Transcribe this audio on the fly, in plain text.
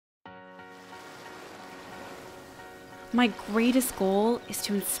My greatest goal is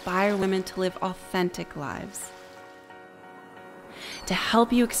to inspire women to live authentic lives, to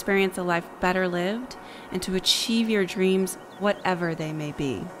help you experience a life better lived, and to achieve your dreams, whatever they may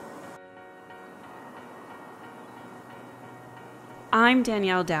be. I'm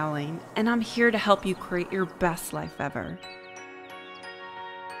Danielle Dowling, and I'm here to help you create your best life ever.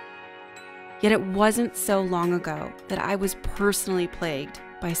 Yet it wasn't so long ago that I was personally plagued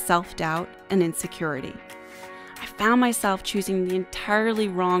by self-doubt and insecurity. I found myself choosing the entirely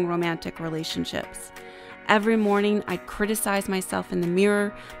wrong romantic relationships. Every morning, I'd criticize myself in the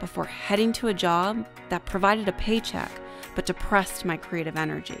mirror before heading to a job that provided a paycheck but depressed my creative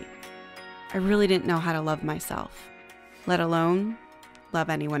energy. I really didn't know how to love myself, let alone love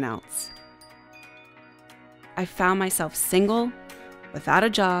anyone else. I found myself single, without a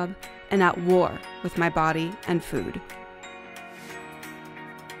job, and at war with my body and food.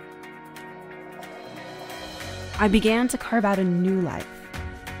 I began to carve out a new life.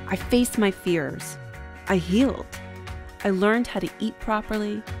 I faced my fears. I healed. I learned how to eat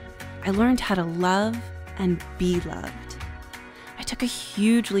properly. I learned how to love and be loved. I took a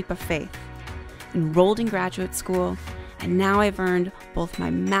huge leap of faith, enrolled in graduate school, and now I've earned both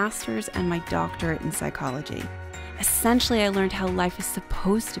my master's and my doctorate in psychology. Essentially, I learned how life is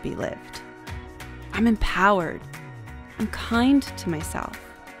supposed to be lived. I'm empowered. I'm kind to myself.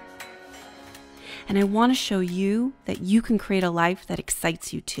 And I want to show you that you can create a life that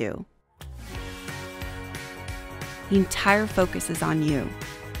excites you too. The entire focus is on you.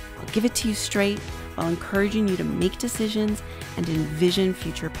 I'll give it to you straight while encouraging you to make decisions and envision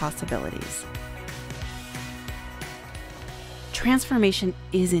future possibilities. Transformation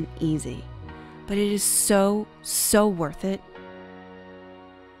isn't easy, but it is so worth it.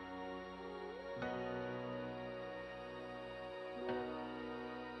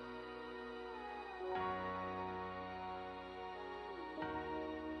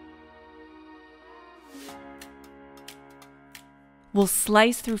 We'll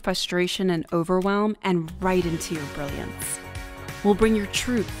slice through frustration and overwhelm and right into your brilliance. We'll bring your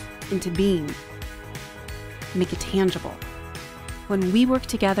truth into being, make it tangible. When we work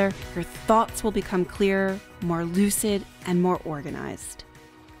together, your thoughts will become clearer, more lucid, and more organized.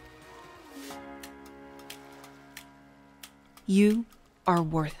 You are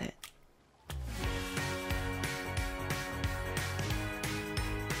worth it.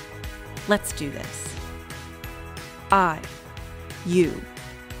 Let's do this. I, you,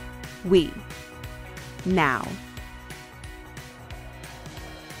 we, now.